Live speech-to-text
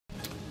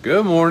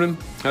Good morning.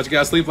 How'd you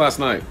guys sleep last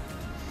night?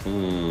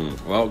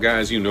 Well,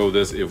 guys, you know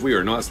this. If we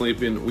are not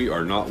sleeping, we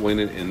are not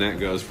winning, and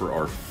that goes for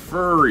our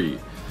furry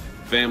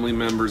family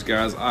members,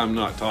 guys. I'm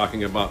not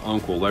talking about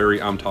Uncle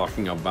Larry. I'm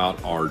talking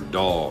about our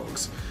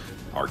dogs,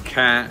 our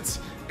cats.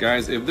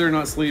 Guys, if they're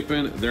not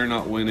sleeping, they're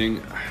not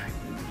winning.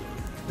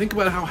 Think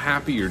about how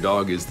happy your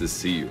dog is to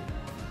see you.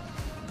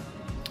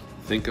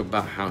 Think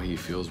about how he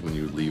feels when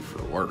you leave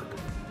for work.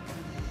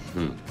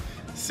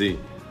 See,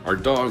 our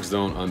dogs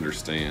don't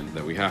understand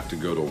that we have to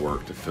go to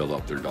work to fill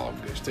up their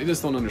dog dish. They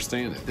just don't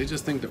understand it. They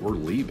just think that we're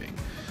leaving.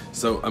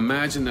 So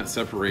imagine that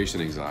separation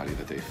anxiety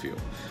that they feel.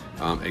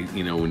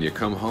 You know, when you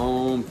come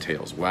home,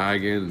 tails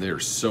wagging,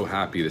 they're so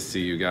happy to see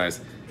you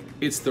guys.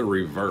 It's the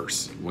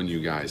reverse when you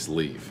guys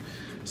leave.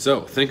 So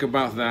think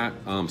about that.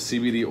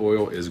 CBD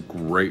oil is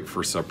great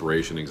for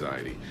separation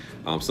anxiety.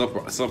 A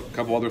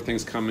couple other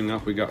things coming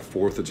up. We got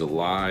 4th of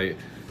July.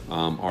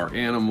 Our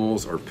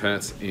animals, our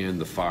pets, and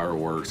the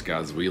fireworks.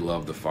 Guys, we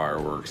love the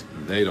fireworks.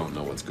 They don't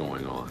know what's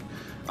going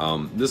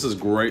on. This is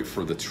great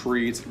for the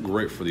treats,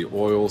 great for the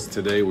oils.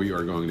 Today we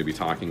are going to be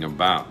talking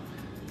about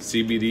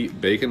CBD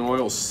bacon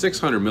oil,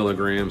 600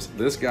 milligrams.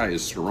 This guy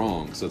is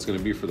strong, so it's going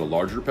to be for the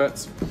larger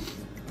pets.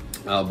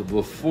 But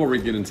before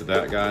we get into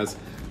that, guys,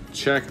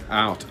 check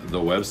out the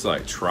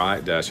website,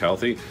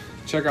 try-healthy.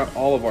 Check out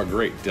all of our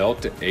great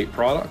Delta 8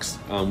 products.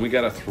 We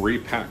got a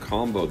 3-pack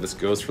combo. This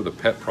goes for the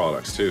pet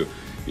products too.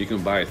 You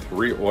can buy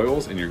 3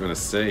 oils and you're gonna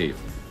save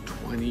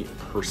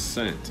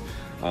 20%.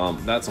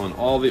 That's on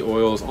all the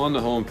oils on the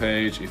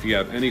homepage. If you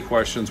have any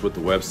questions with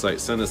the website,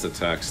 send us a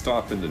text.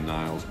 Stop into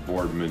Niles,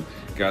 Boardman.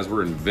 Guys,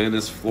 we're in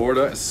Venice,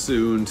 Florida,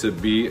 soon to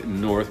be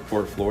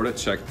Northport, Florida.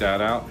 Check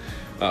that out.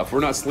 If we're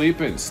not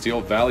sleeping, Steel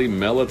Valley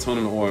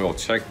melatonin oil.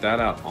 Check that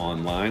out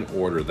online,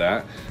 order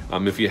that.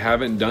 If you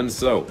haven't done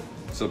so,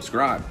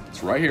 subscribe.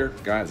 It's right here,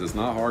 guys. It's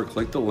not hard.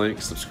 Click the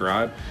link,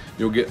 subscribe.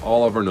 You'll get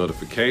all of our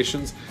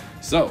notifications.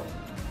 So,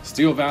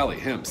 Steel Valley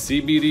Hemp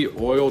CBD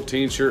oil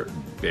tincture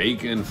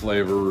bacon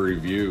flavor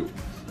review.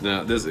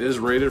 Now, this is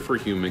rated for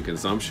human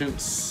consumption,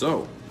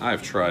 so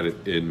I've tried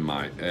it in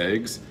my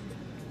eggs.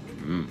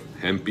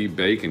 Hempy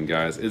bacon,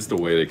 guys. It's the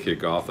way to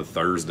kick off a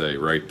Thursday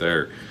right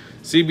there.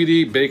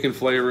 CBD bacon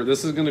flavor.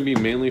 This is going to be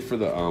mainly for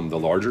the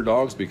larger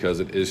dogs because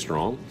it is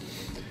strong.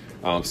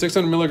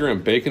 600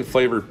 milligram bacon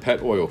flavored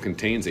pet oil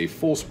contains a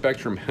full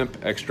spectrum hemp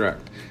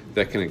extract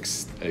that can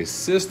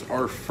assist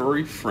our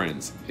furry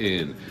friends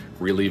in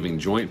relieving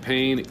joint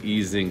pain,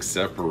 easing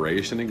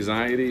separation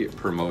anxiety,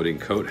 promoting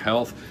coat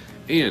health,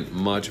 and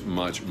much,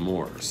 much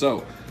more.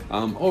 So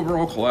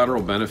overall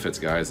collateral benefits,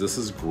 guys. This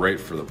is great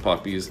for the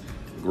puppies,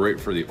 great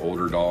for the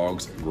older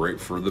dogs, great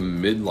for the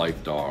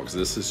midlife dogs.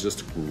 This is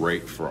just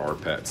great for our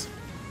pets.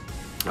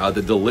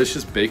 The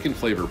delicious bacon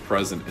flavor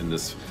present in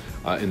this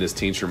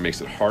tincture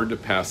makes it hard to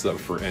pass up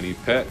for any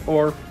pet,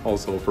 or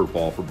also for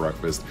Paul for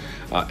breakfast,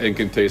 and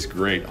can taste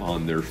great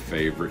on their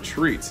favorite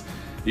treats.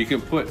 You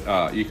can put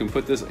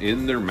this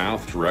in their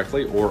mouth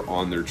directly, or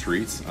on their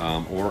treats,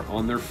 or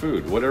on their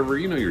food, whatever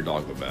you know your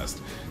dog the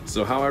best.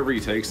 So however he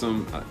takes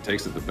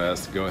it the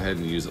best, go ahead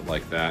and use it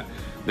like that.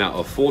 Now,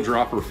 a full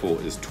dropper full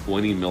is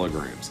 20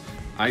 milligrams.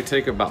 I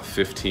take about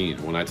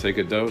 15 when I take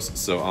a dose,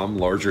 so I'm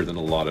larger than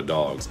a lot of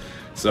dogs.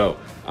 So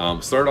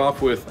start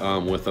off with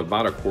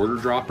about a quarter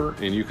dropper,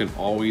 and you can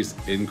always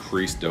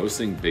increase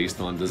dosing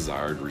based on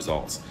desired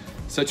results.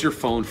 Set your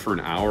phone for an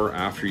hour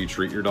after you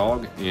treat your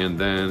dog, and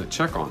then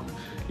check on them.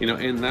 You know,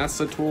 and that's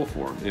a tool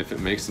for them. If it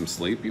makes them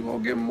sleepy, well,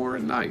 give them more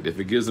at night. If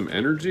it gives them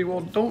energy,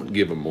 well, don't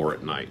give them more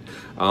at night.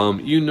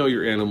 You know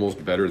your animals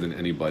better than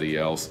anybody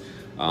else.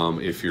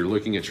 If you're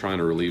looking at trying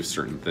to relieve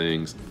certain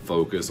things,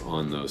 focus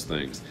on those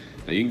things.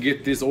 Now, you can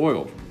get this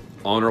oil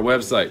on our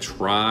website,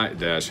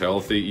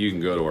 try-healthy. You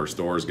can go to our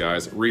stores,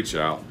 guys. Reach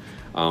out.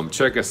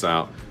 Check us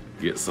out.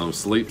 Get some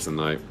sleep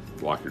tonight.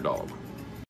 Walk your dog.